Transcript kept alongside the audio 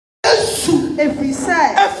If he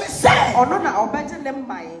said, or not, I'll bet them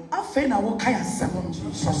my. I feel I will kind of seven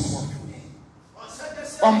Jesus.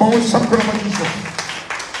 I'm always something about Jesus.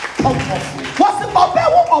 What's the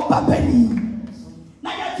Babel or Babeli?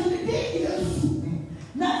 Now, to the day years,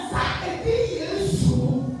 not a day years,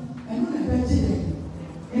 and not a better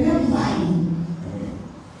and I'm fine.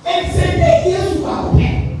 It's a day years, I'm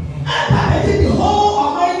the whole of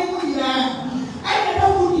my year. I don't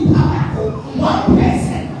know the power one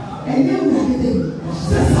person, and you know the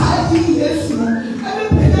society years, and the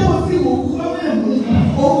people of you who come in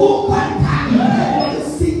or who can't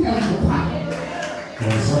see and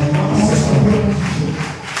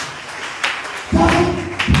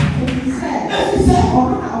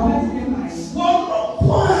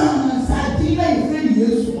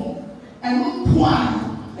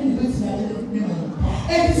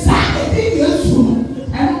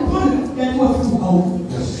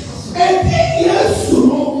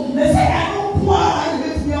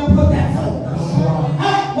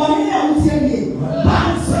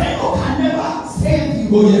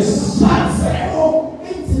oh yes.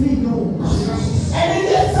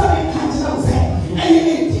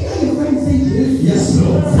 Yes,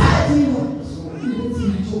 Lord.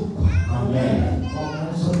 Amen.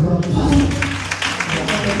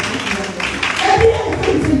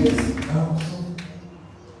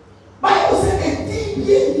 Bible said a deep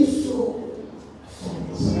is so.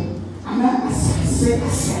 And I said,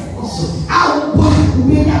 I'll walk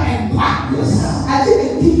with and walk. I did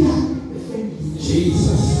a deep.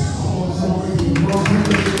 Jesus.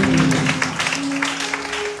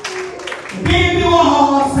 Baby,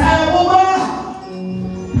 what say, woman?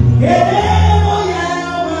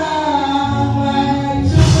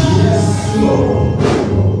 Yes, Lord.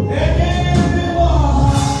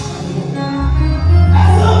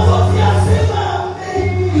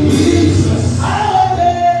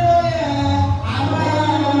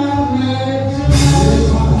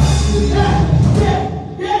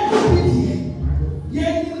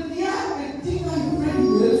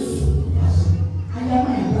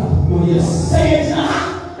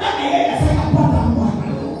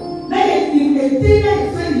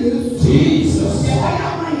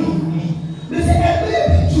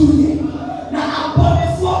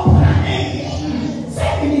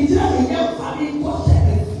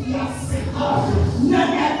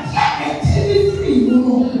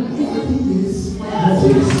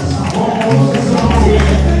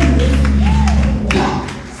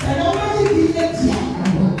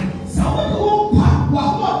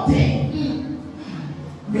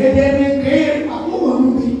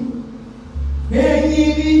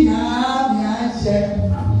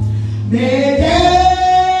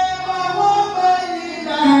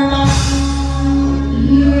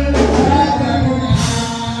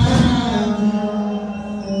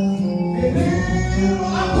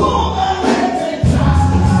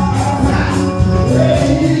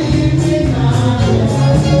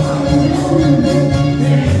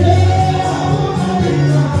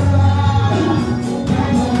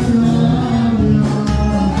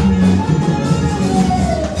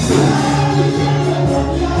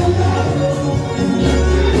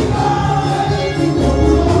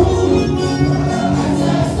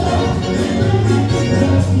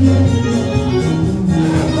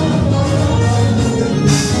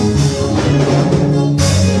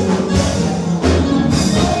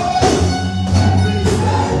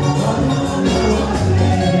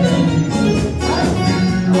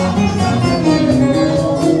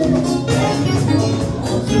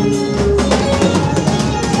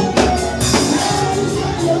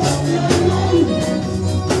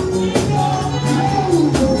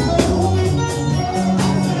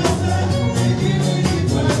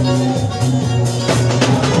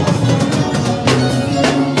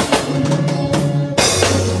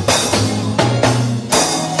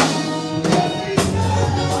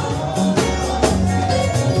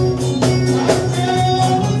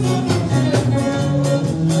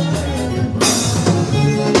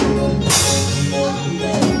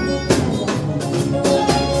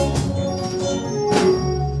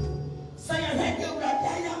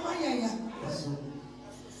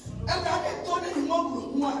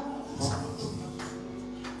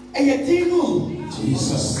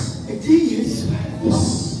 Jesus. Jesus.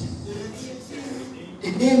 Yes.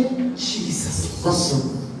 The name Jesus.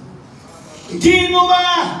 Awesome.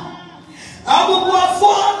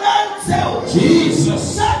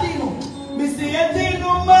 Jesus.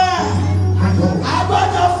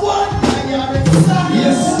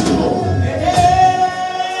 Yes, Lord.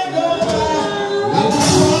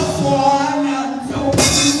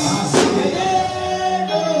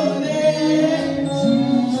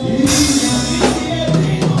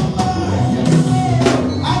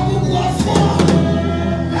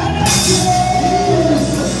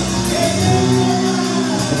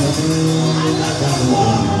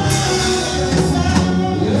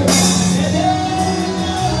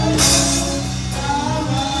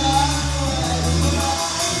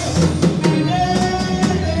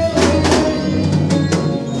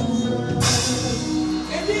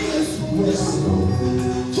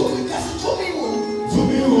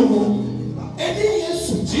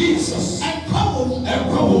 Jesus. And come I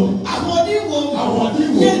want you.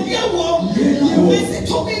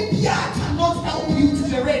 To me, Pierre cannot help you to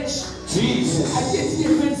be rich. Jesus. I get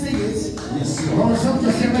your friend say yes. Yes.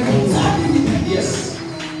 Yes.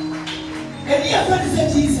 And your friend say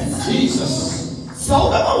Jesus. Jesus. So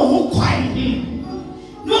that I won't quiet him.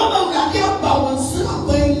 No, I can't bow and sit up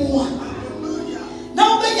by one.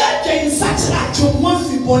 Now, the young Jane such like your one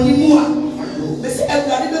for more. Miss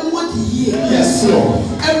Everybody, 1 year. Yes, Lord.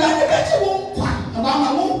 Everybody won't quack. About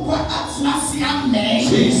my won't quack at Snazzy man.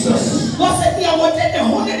 Jesus. What's it? I wanted the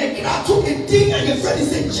whole day to get out to the thing, and your friend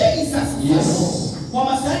said, Jesus. Yes. What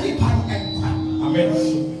must I be part and quack?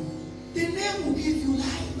 Amen. The name will give you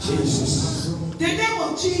life. Jesus. The name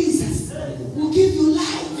of Jesus will give you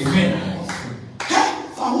life. Amen. Hey,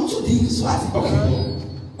 I want to do this. What? Okay.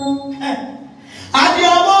 I the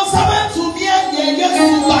almost seven to me and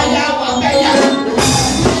yes,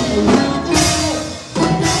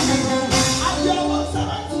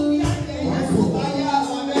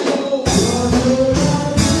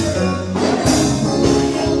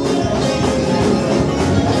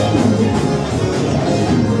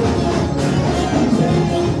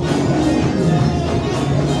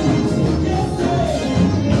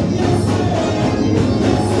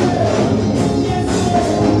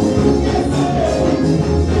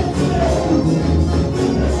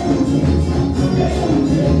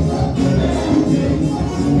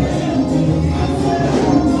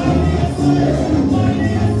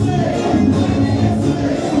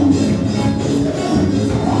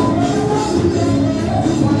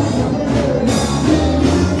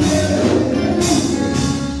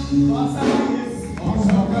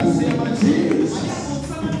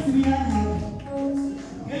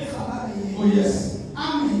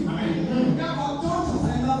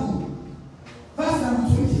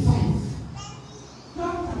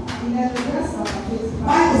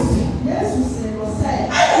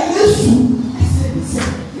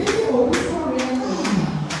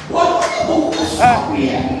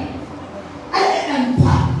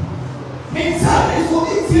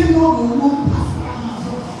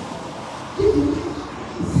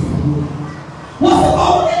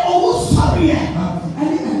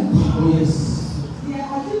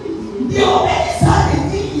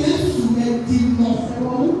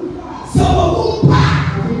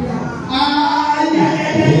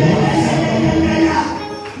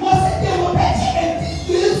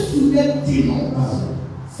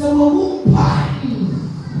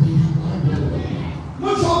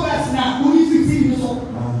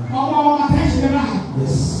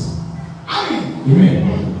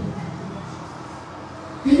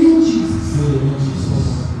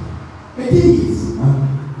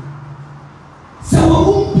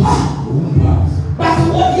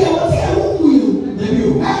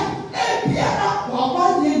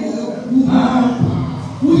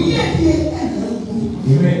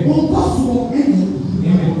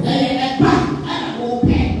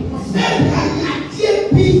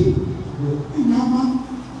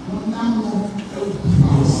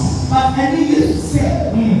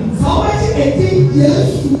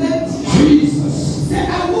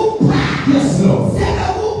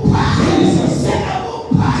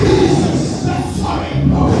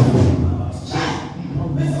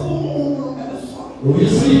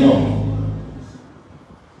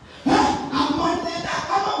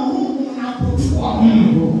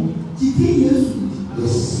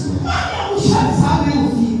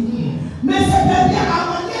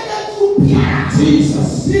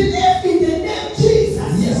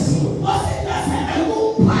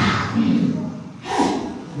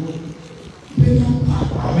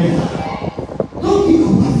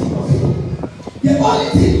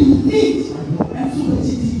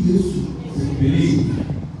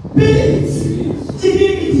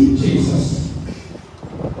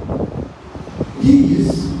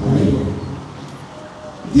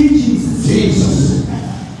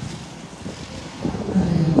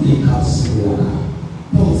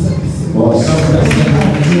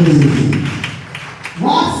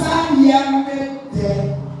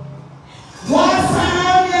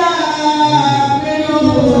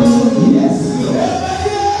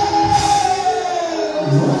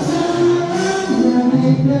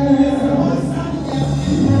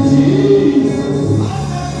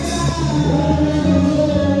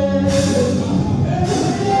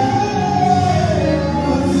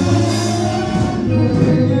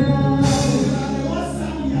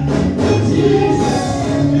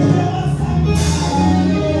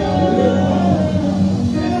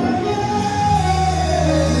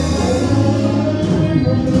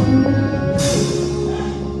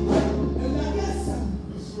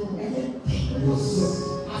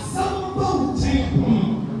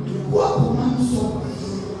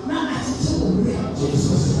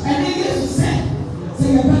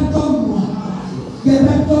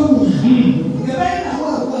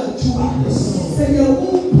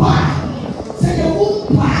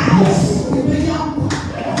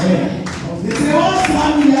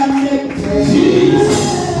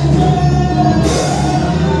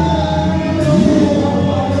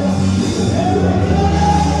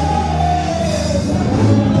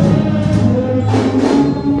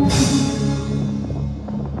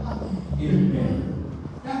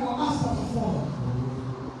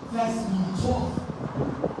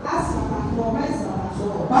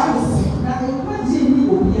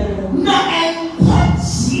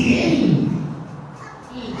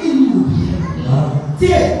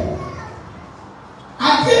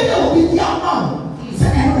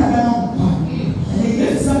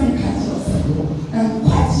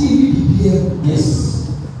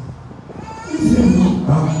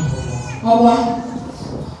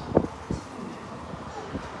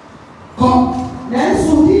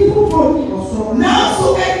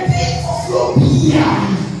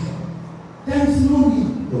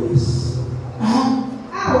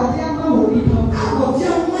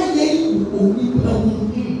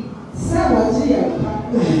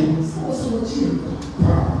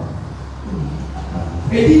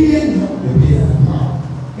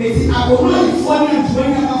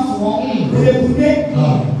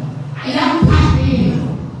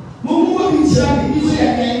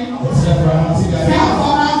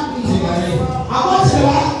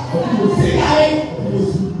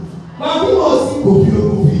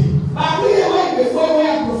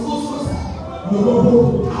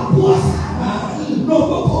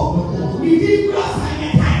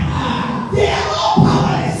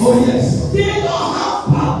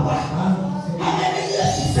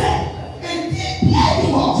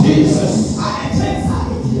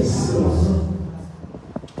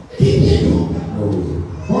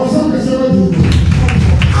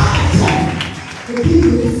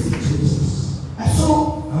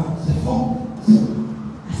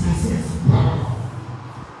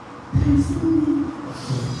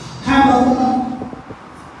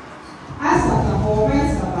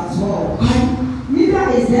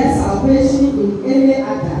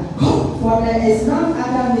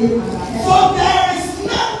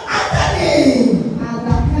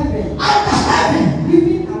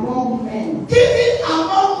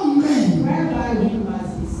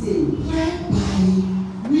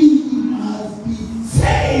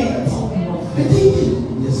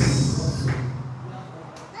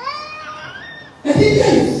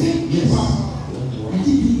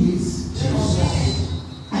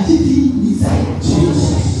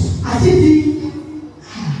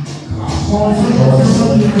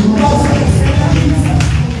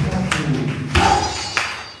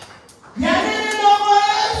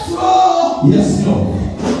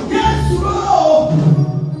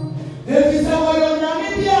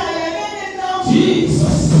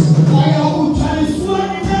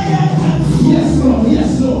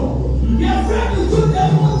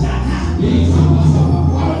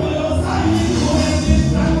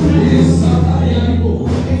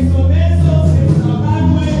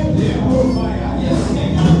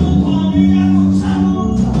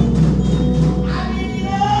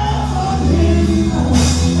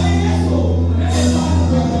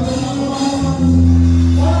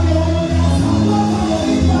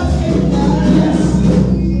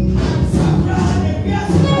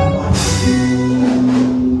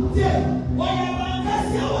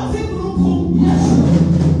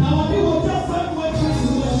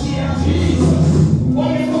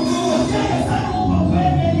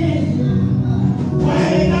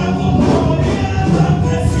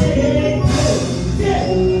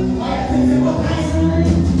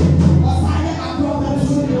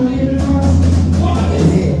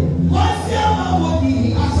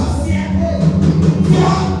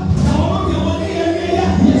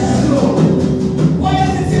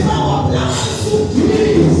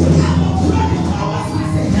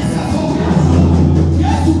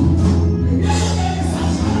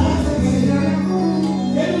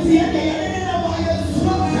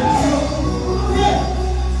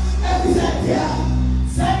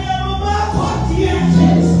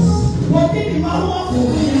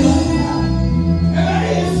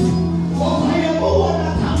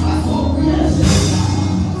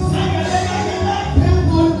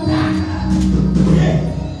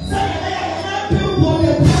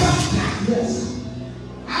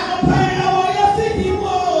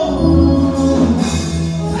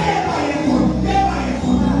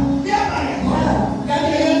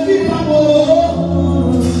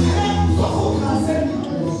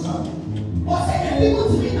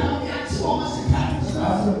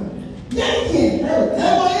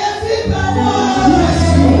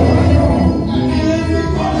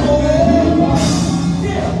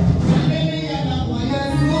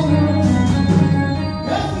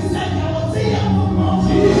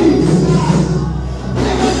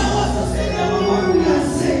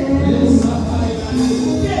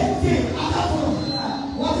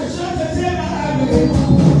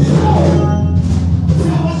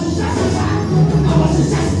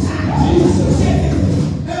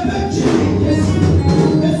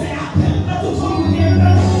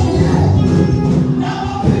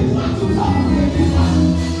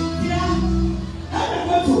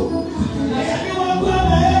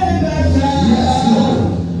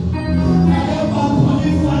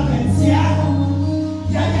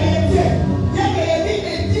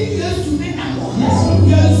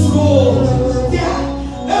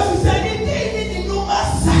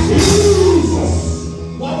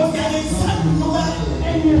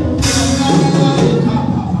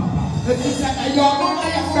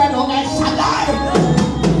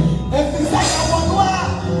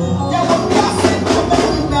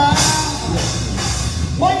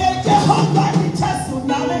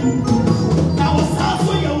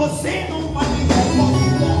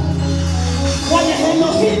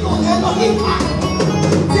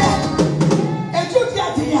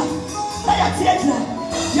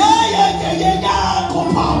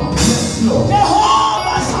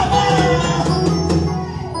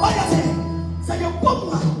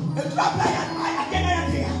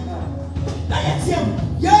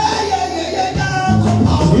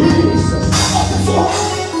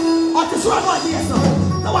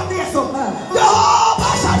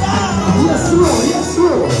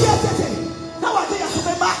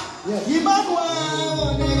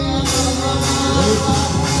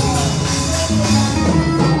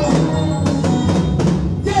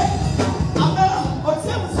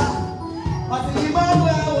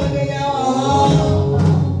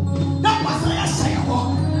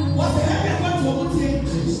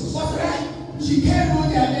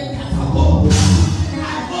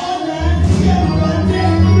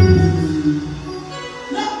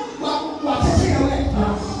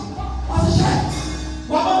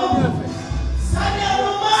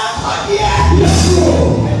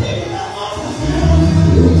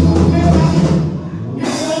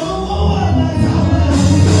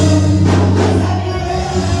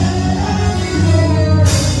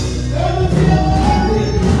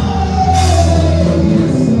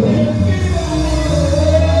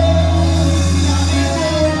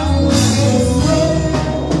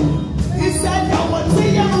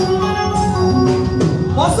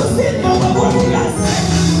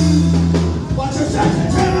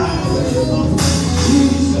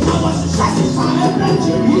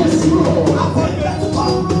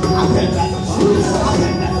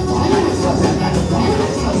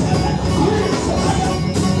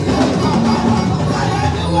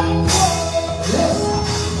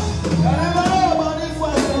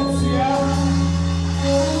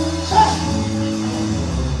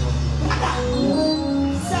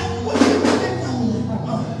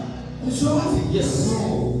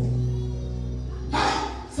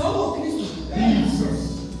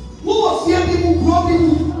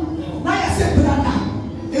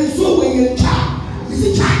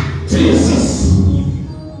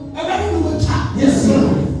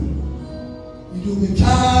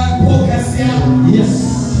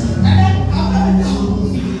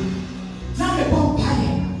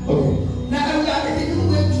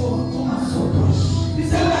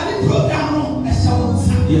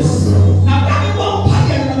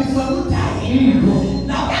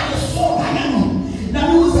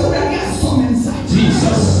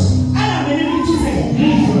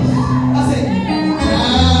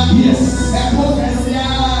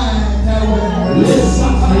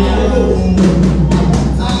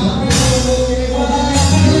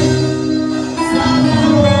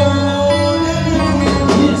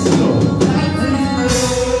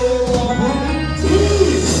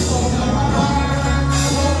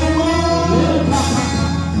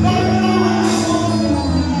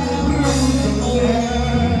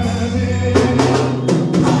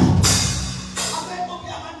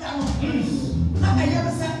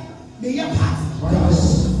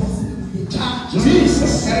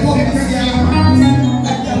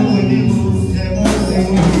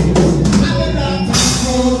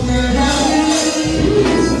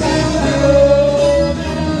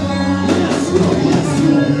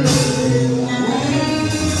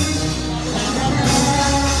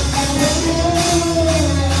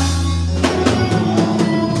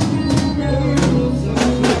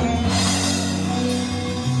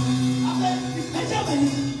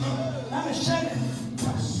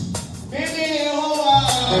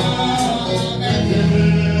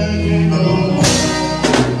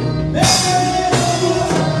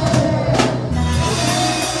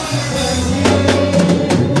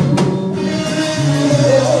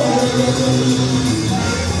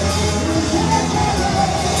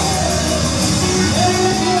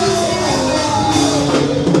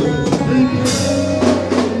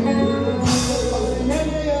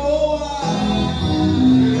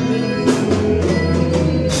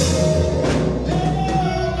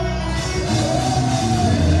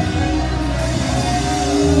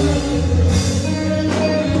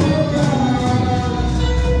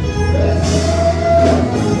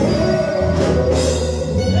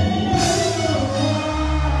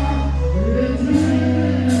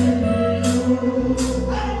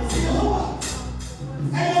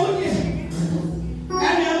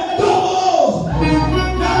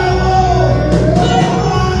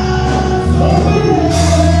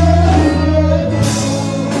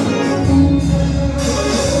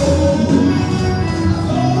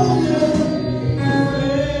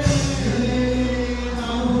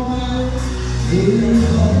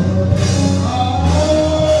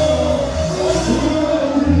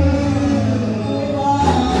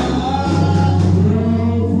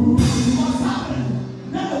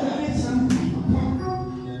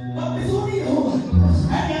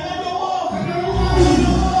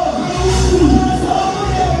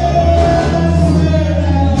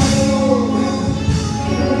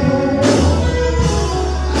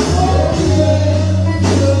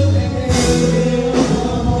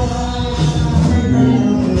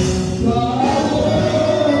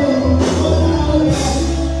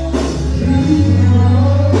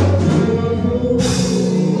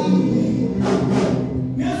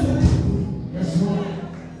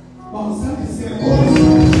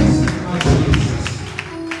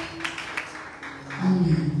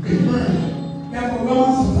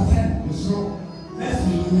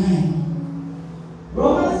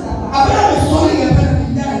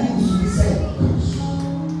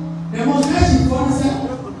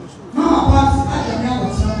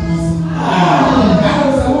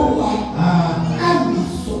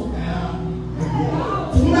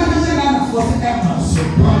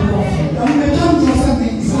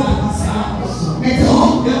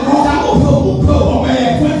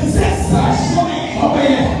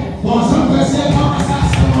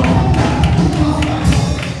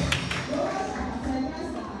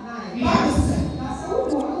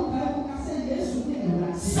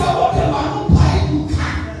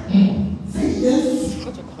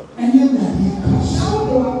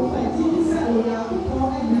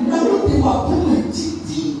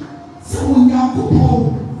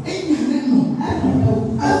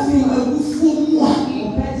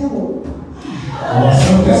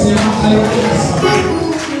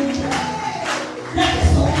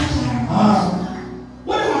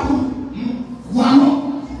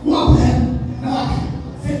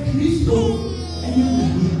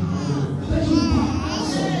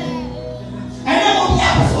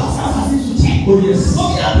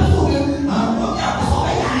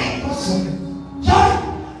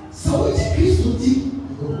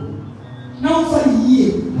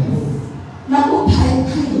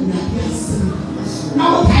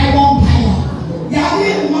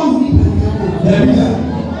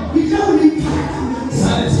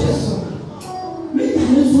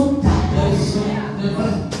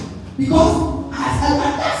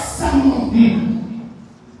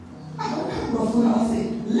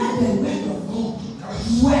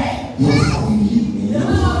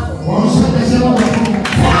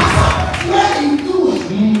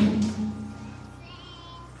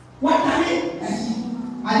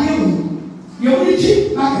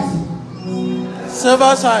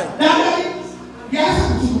 Silver side.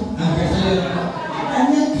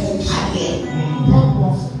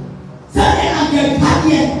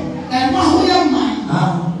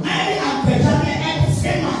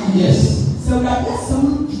 Yes. So that there's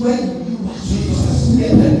some way you are.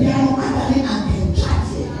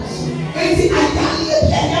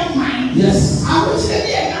 Yes. I will say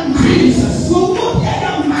the Jesus. So what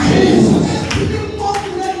the mind?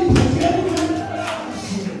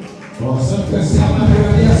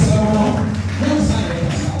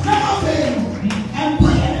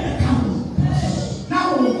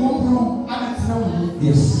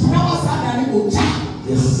 Yes.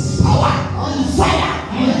 Yes. Power on fire.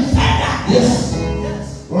 Yes.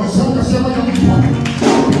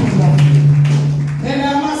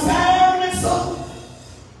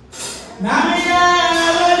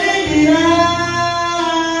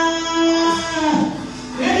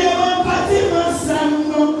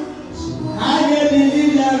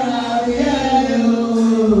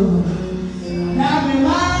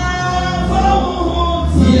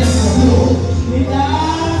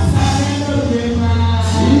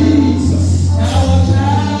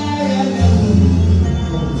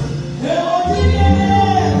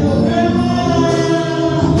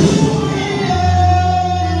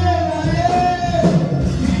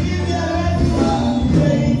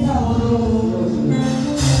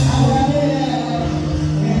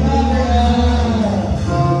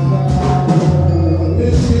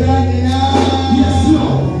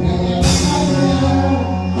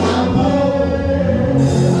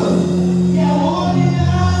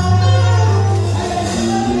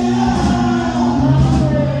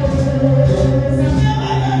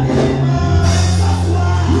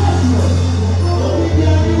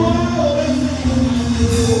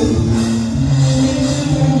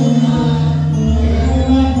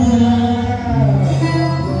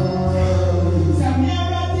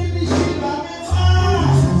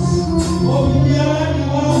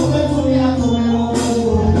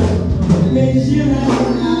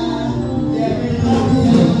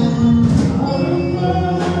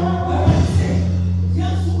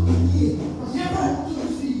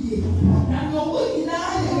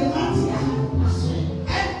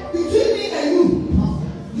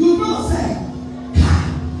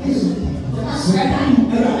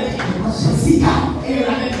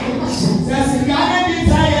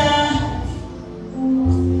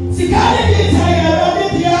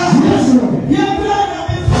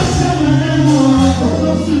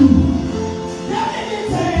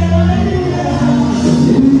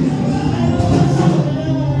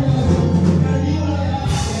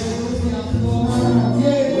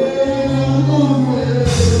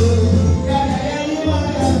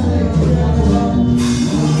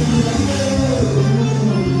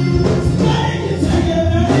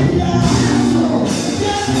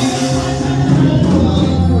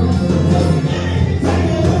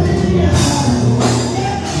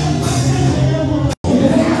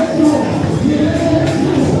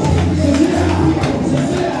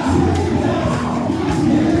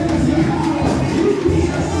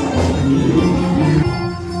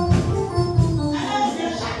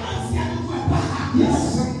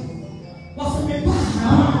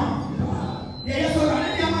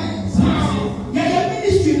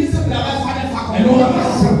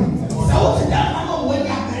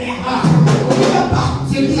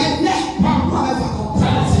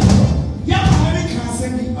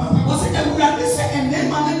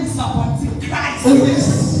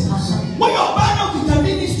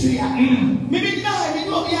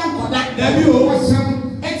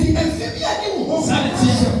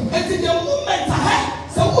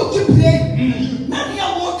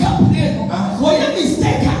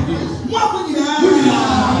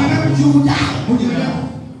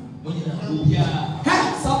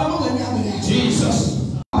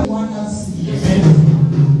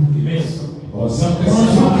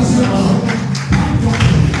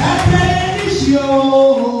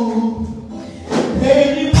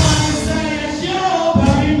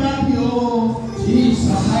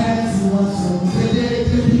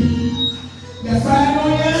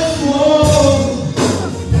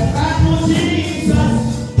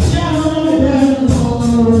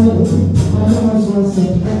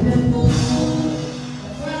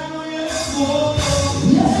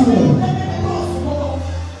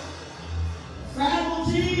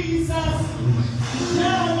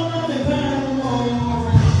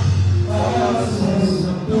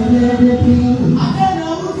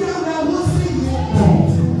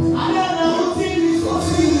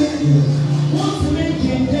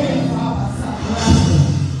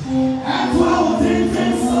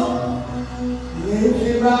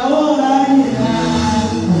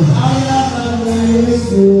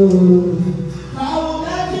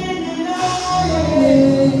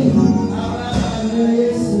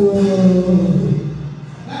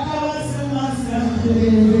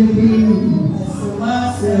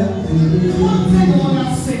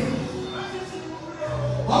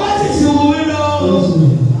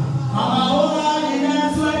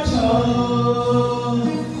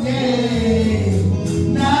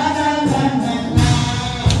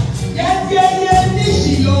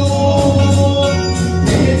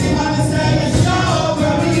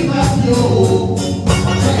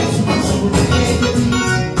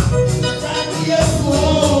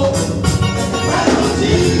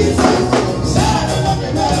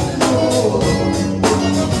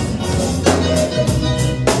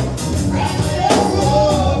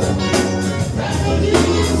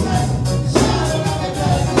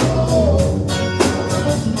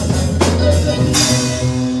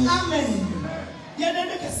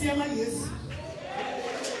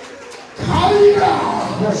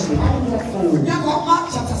 Mark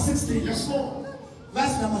chapter 16. Yes, Lord.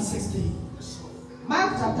 Verse number 16.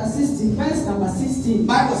 Mark chapter 16, verse number 16.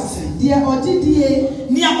 Bible says, Dear Ojidie,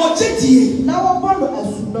 Nia Ojidie, now one bond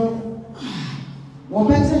as you know, one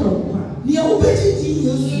better than Nia Ojidie,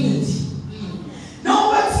 now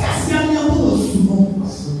what's Cassiania was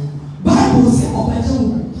Bible says, or better.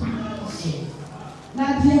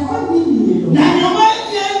 Now, dear Ojidie, now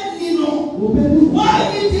you know, why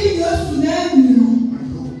did he use to name you?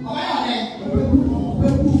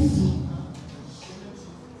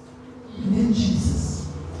 Name Jesus.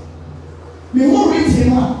 May one read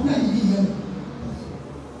him up. Not you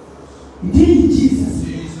did Jesus.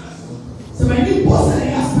 So when you boss and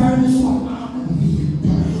ask parents one,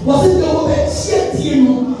 was it the over shit you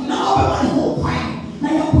know? Now I'm whole pie.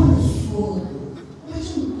 Now you're going to school.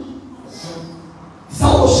 So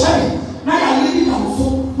shy. Now you're living out so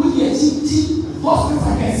with your cheap hospital. I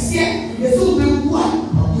can see it. You're so big one.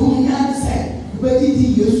 You can't say, where did he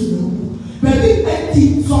use to know? Baby, empty,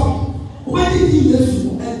 sorry. Where did he use to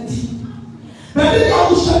know? Empty. Baby, I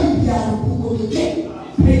will show you the other who go to get.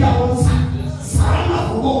 Pay that one side. Sarah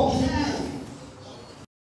for God.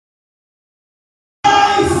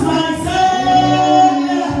 Christ, my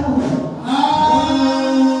Savior.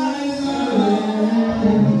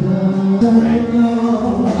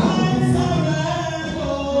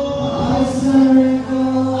 I surrender.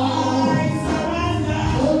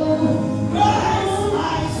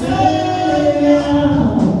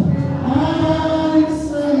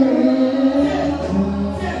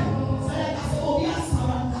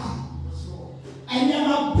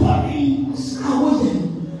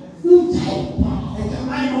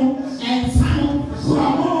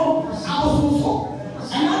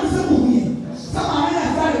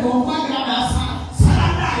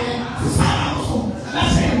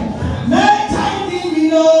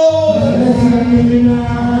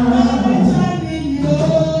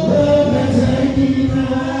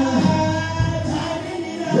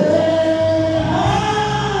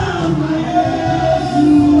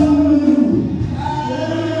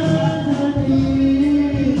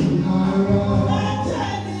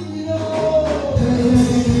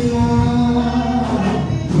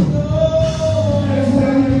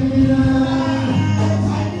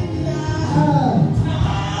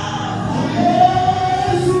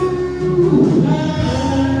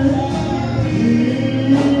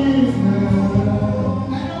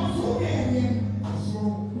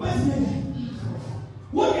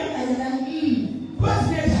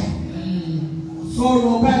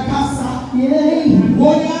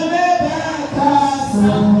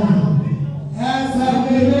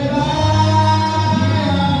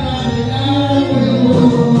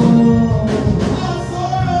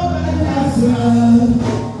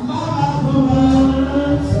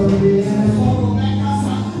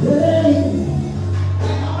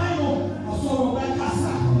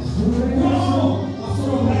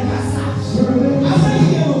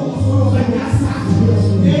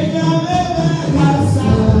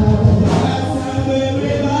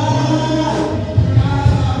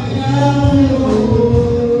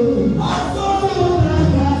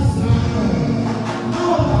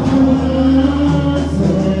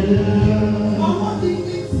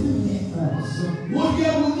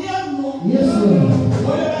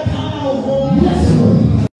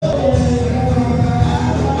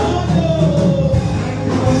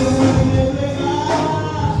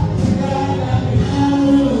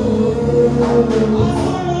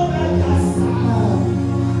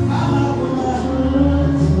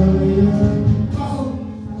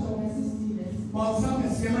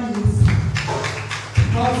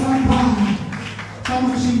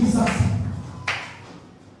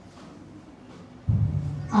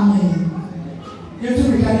 Amen. You have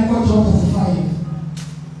to begin John chapter 5,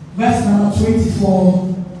 verse number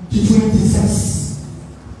 24 to 26.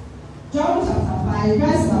 John chapter 5,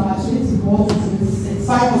 verse number 24 to 26.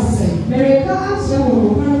 5 was the same. Mary comes to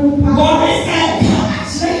the God is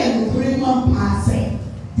actually a great man passing.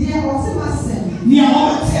 Dear Ossimasen, near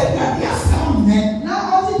our table, dear son,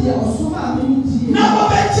 now what did you also have in now,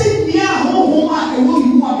 betting near home, and who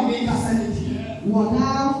you want to make a sanity. One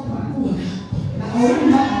now,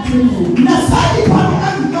 Nasadi pana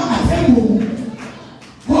ndo atemu.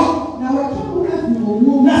 Ko na wakimu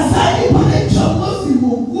efu nasadi pana chomo si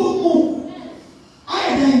wogumu.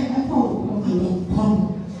 Ayeden Ẹ̀kọ́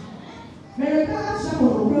Mẹ̀rẹ̀ká aṣọ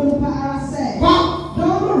òwúrọ̀ pa ara sẹ́.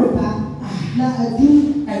 Dọ́rọ̀ rẹ̀bá na ẹ̀dú.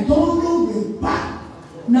 Ẹ̀dọ́rọ̀ rẹ̀bá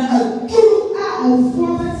na ẹ̀dú. A ẹ̀wùfọ́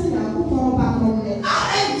bẹ́ẹ̀ tí n'àkókò ọba kọ̀ọ̀lẹ̀. A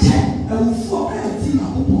ẹ̀jẹ̀ ẹ̀wùfọ́ bẹ́ẹ̀ tí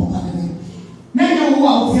n'àkókò ọba kọ̀ọ̀lẹ̀. N'ẹ̀yẹ wo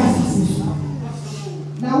a òtí asase so.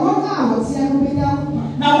 Na wọ́n a wọ̀tí ẹnu bí dá.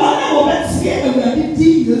 Na wọ́n a wọ́n bẹ tiẹ̀ Awurade di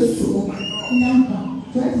Yesu nyamba.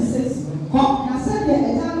 26. Kọ́. Na sẹ́dẹ̀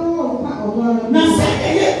ẹ̀dá lọ́wọ́ ọ̀pá ọ̀dọ́rọ̀. Na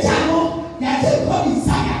sẹ́dẹ̀ yẹ gya no yàtí kọ́ ní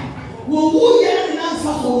sáyà. Wọ́n wú yẹn ní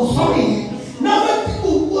nansa so wọ́n sọ̀rọ̀ yẹn. Na wọ́n ti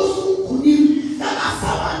wọ́n wú so kùnì. Na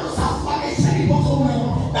asaba no safo ẹ̀ ṣẹ́ ní bọ́tọ̀ wọn.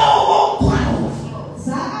 Na wọ́n wọ́n kọ́ àná.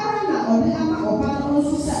 Saa ara na ọ̀dẹ ama ọ̀pá no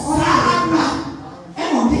nso sẹ́ Saa ara ẹ̀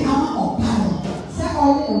na ọ̀dẹ ama ọ̀pá no. Sẹ́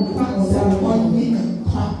ọ̀dẹ ọ̀pá Sẹ́ ọ̀dọ́rọ̀. ọ̀dẹ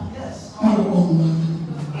ọ̀pá ọ̀rọ̀ ọ̀ma.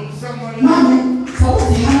 Maame sáwọ́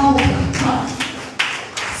ti hàn áwọ̀ pàpà.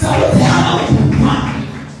 Sáwọ́ ti hàn áwọ̀ pàpà.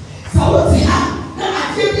 Sáwọ́ ti hàn na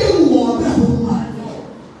àti ebi ewu wọ̀ ọ̀bẹ àbọ̀ mu a.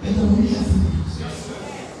 Ẹ̀dọ̀ wọ́n yẹ fún mi.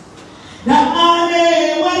 Na ane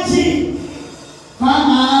wájú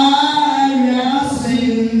mama yẹ ase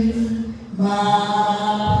ma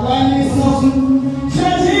wani sọ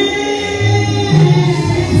ṣẹ́jí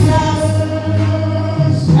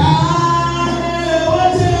na ane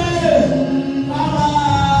wájú mama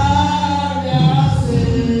yẹ ase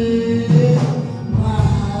ma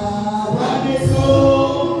wani sọ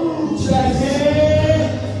ṣẹ́jí.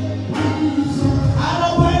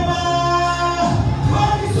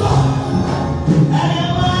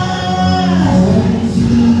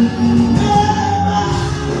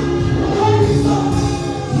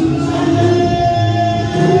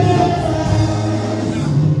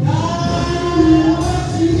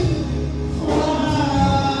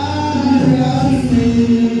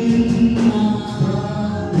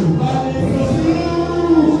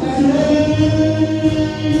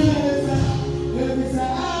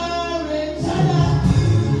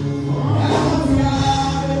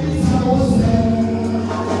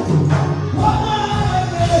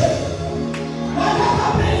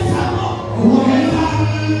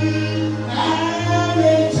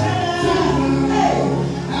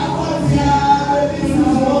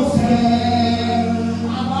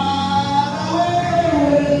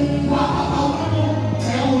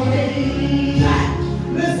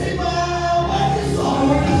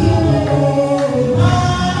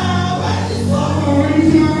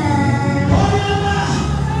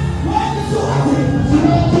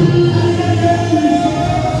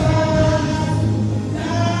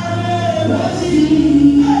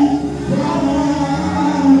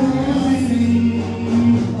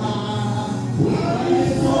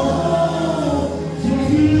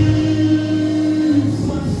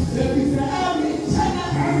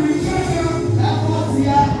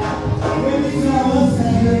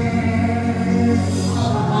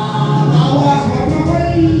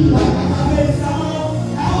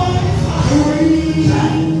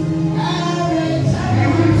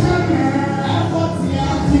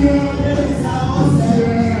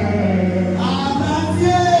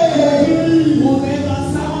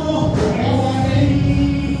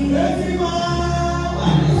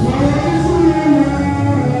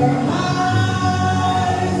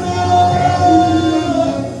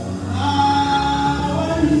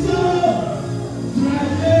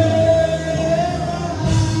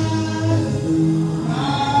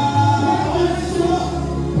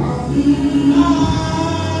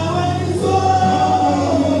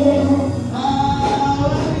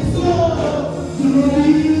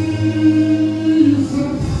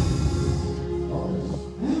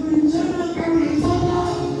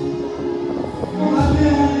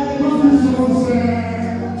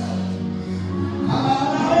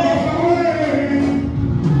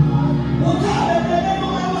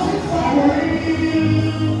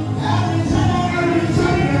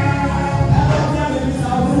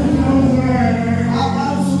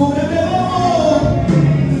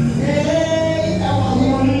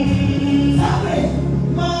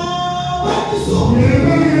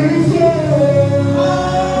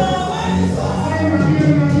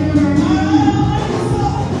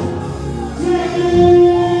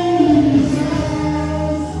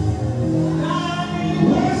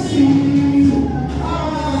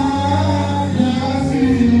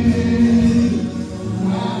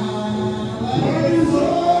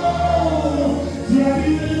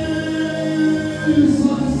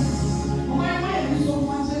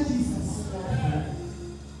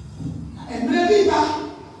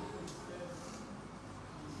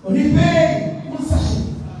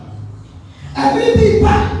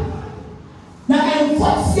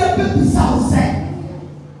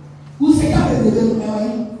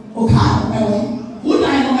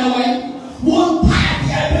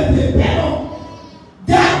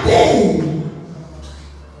 That day,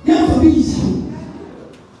 never be easy.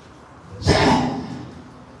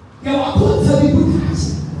 You are put to be good.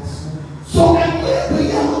 So I'm going to be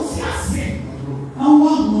able to say, I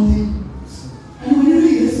want money. And when you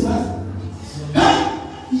read this,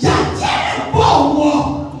 Yatia Bow,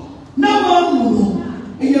 no more.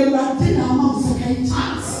 And you're not dinner among second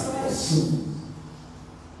chance.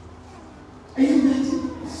 Are you ready?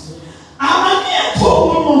 I'm here to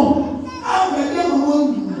woman. I'm ready to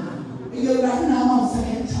woman. And you're not dinner among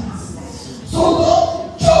second chance. So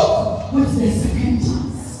don't joke with the second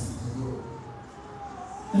chance.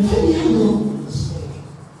 And then you know.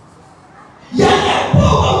 Yatia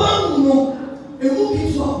Bow, woman, and who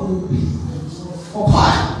gives you up will be.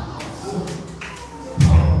 Okay.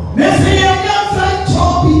 Messi, I'm not trying to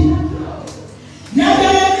talk. Never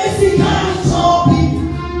let me see kind talk.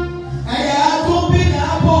 I don't be the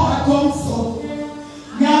boy I come so.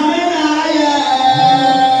 Yamena, yes,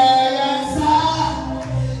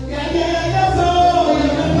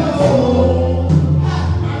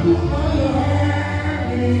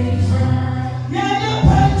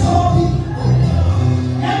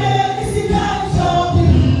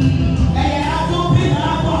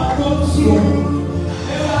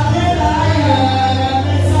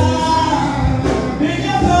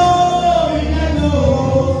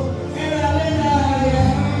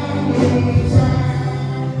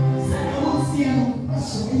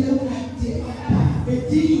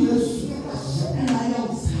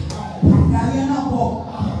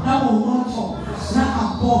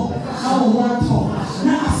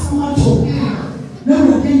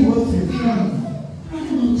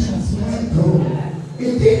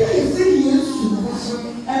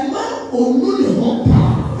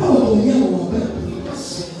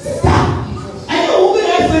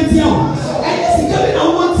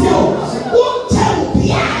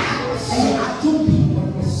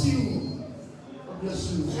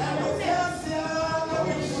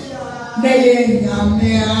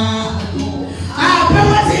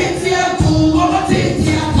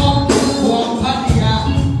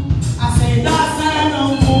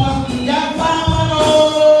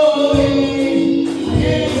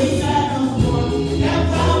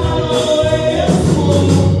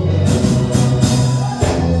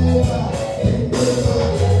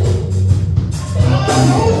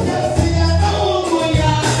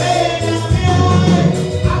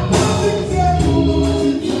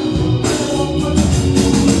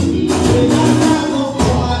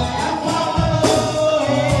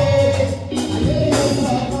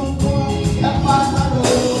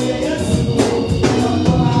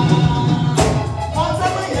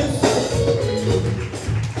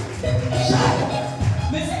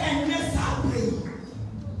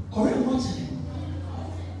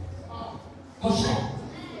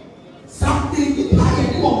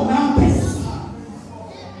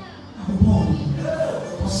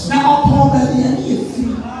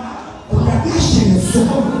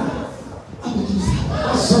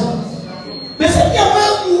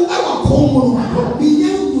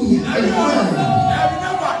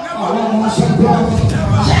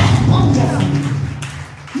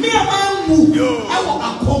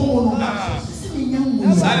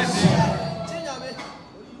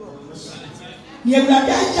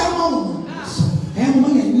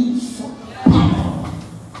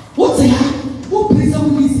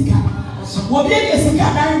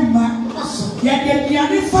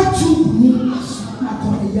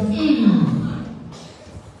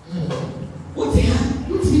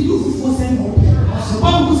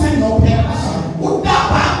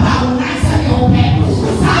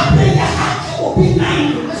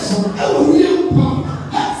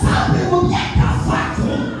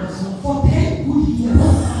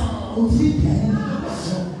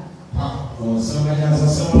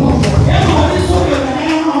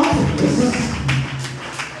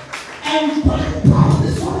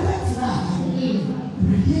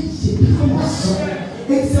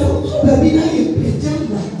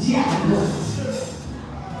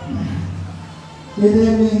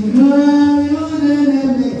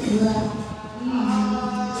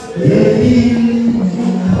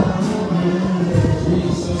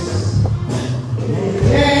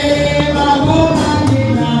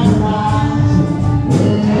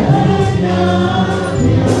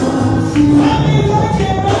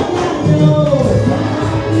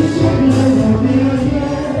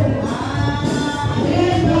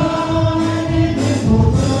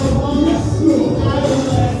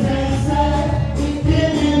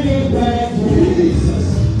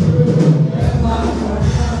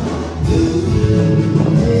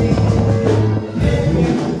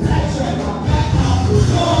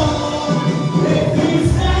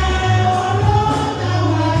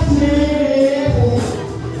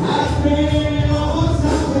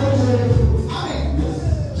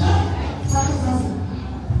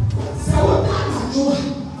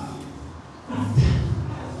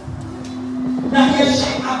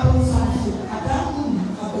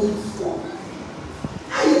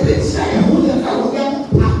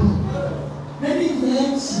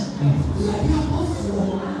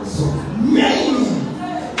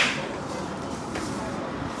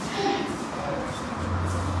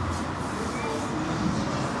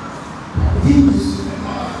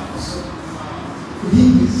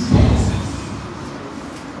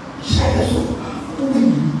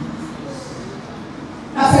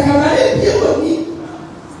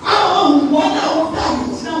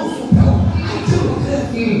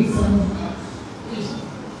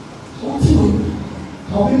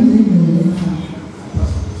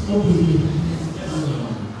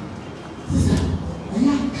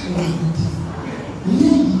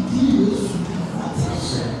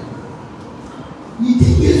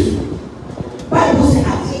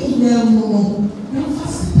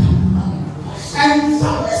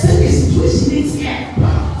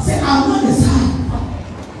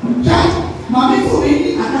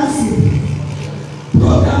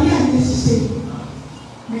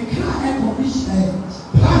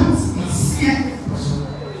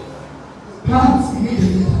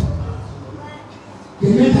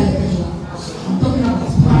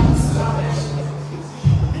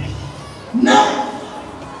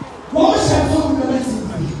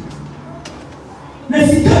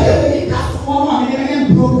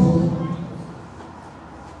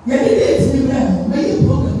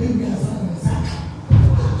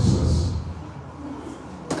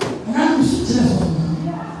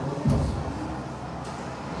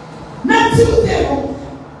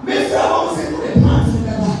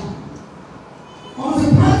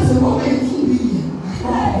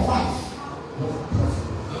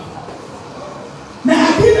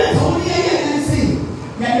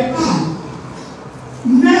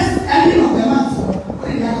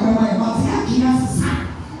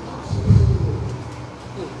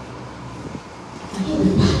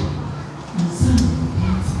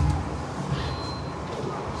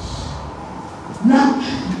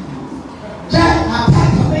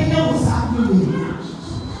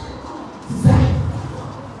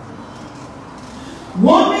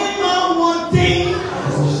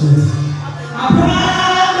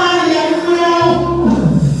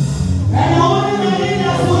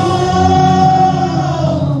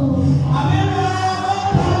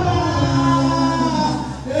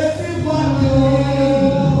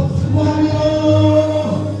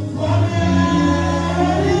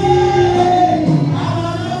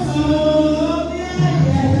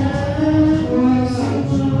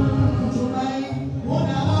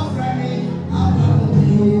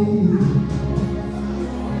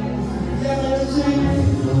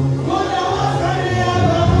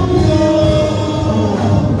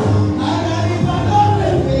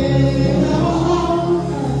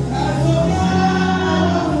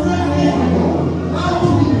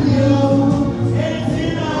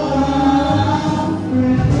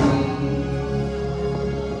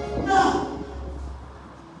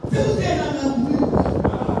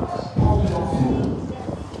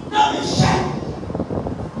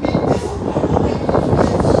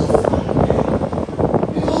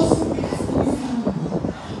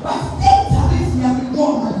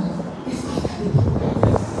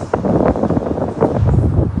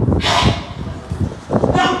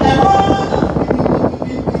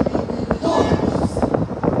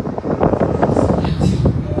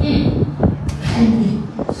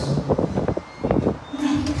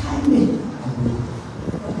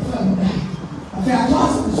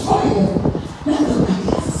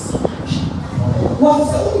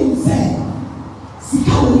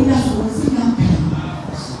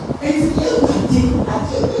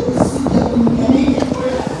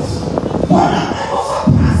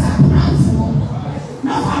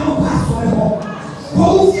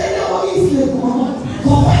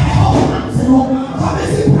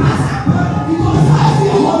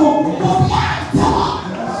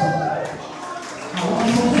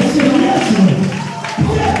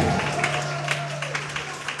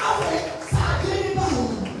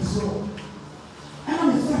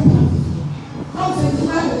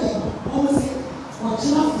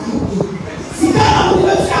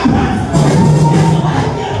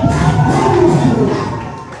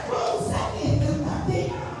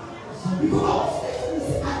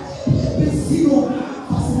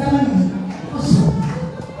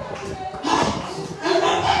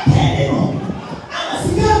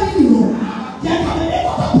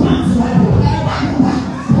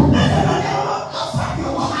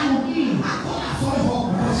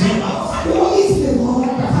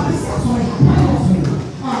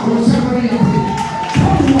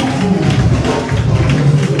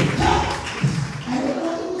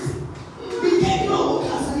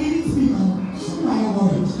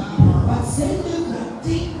 Thank you.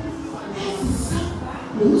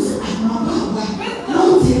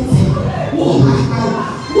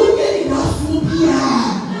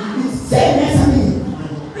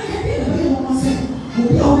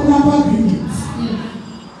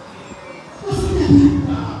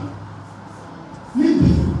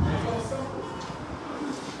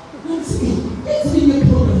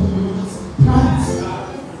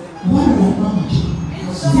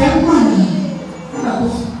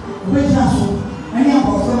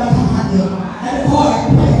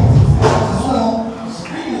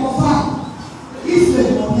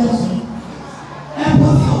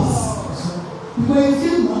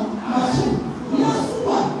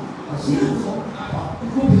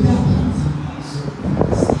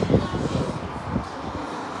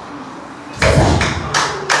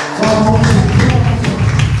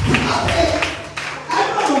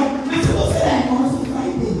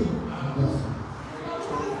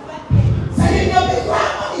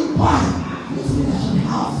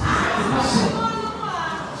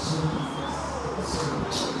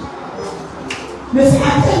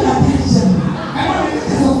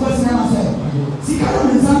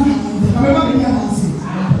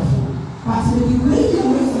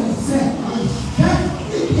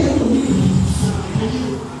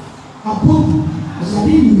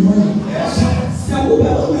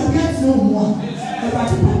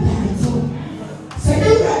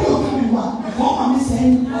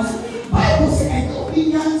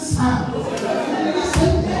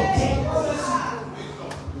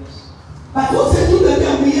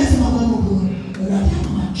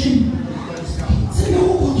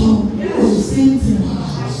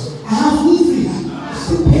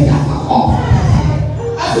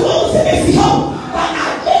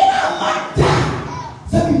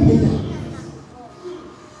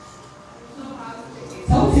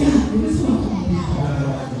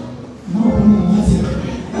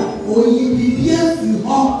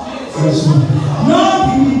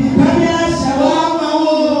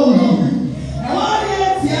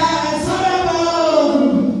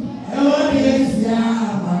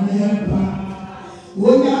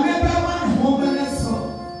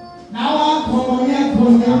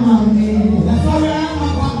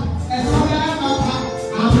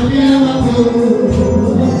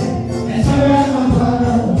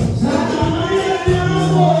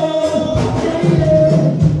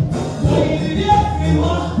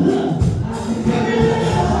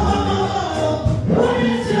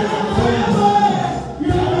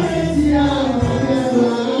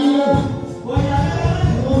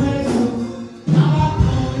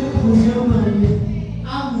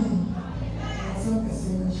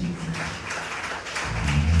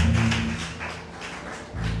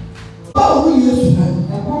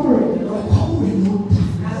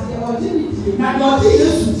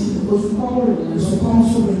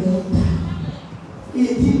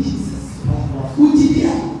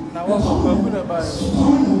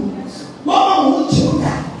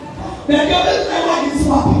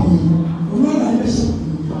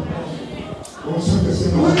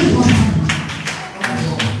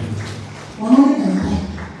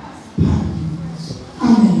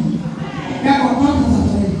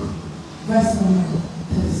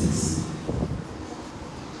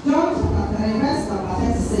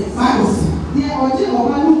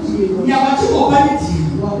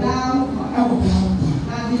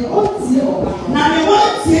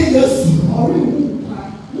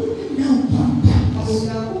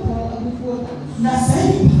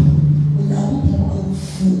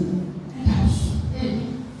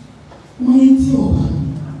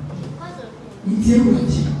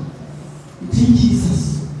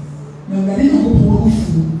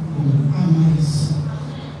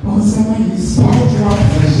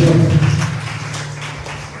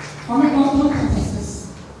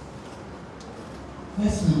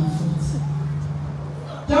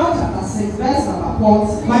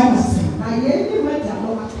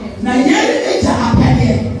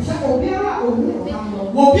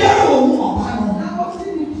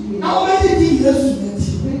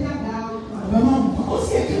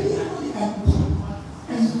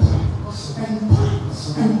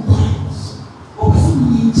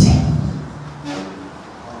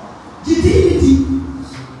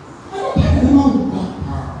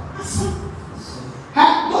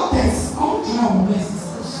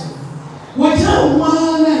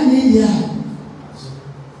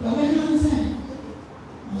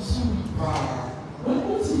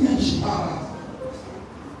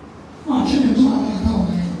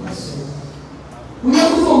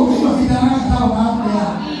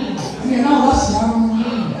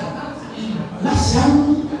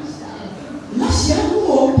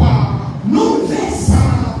 No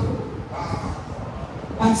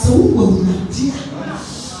but so who dear.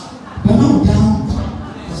 But now down.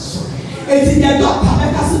 It's in the doctor, I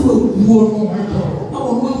can see what you want.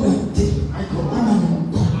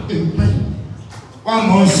 One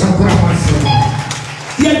more sacrifice.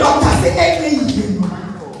 The doctor said,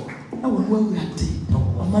 I will go that day.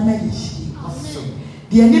 A man is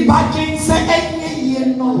the any pageant said,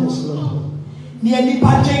 any no. The any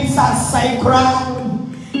pageants are sacred.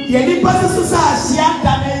 The any passes are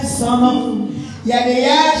Siatan and son. Yet the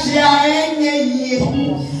Ashia any year.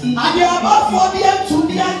 And you are about 40 to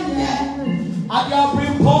the end. And you are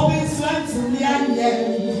bring province to the end.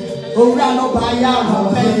 Oh, Rano Baya,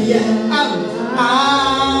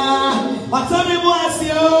 but tell me what's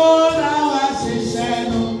your now as a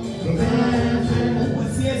shadow.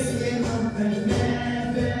 What's yes,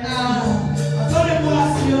 I told him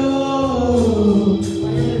what's your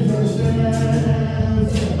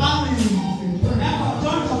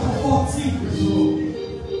John chapter 14.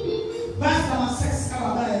 Verse number 6.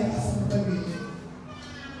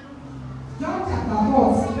 John chapter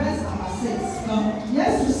 14, verse number 6.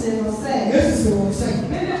 Yes, you say, you say. Yes, you say.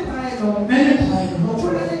 Many times, many times. no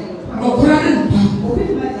Open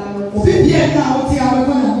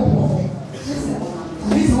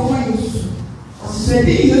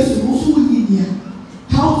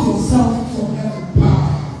count yourself from heaven.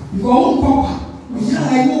 You go home, Papa. You say,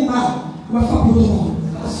 I go back. We're for protocol.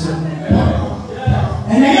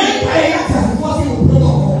 And I ain't paying access before you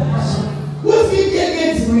protocol. Who's the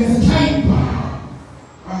against you as a time?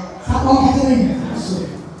 Support catering.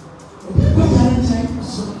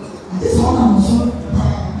 This is all I'm saying.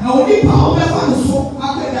 I will be power of the soul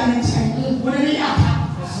after that time. When they are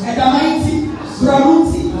at the mighty,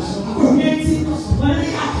 Gramuti, community, when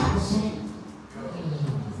they are.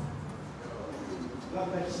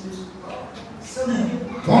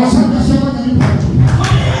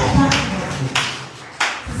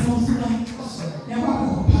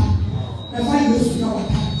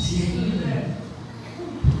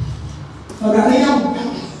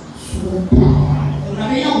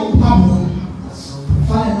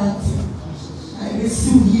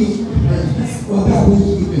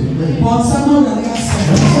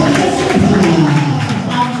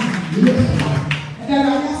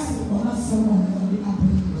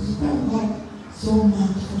 So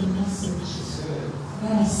much for the message.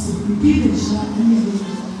 That I see. We give it,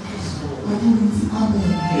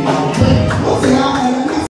 Amen. What's the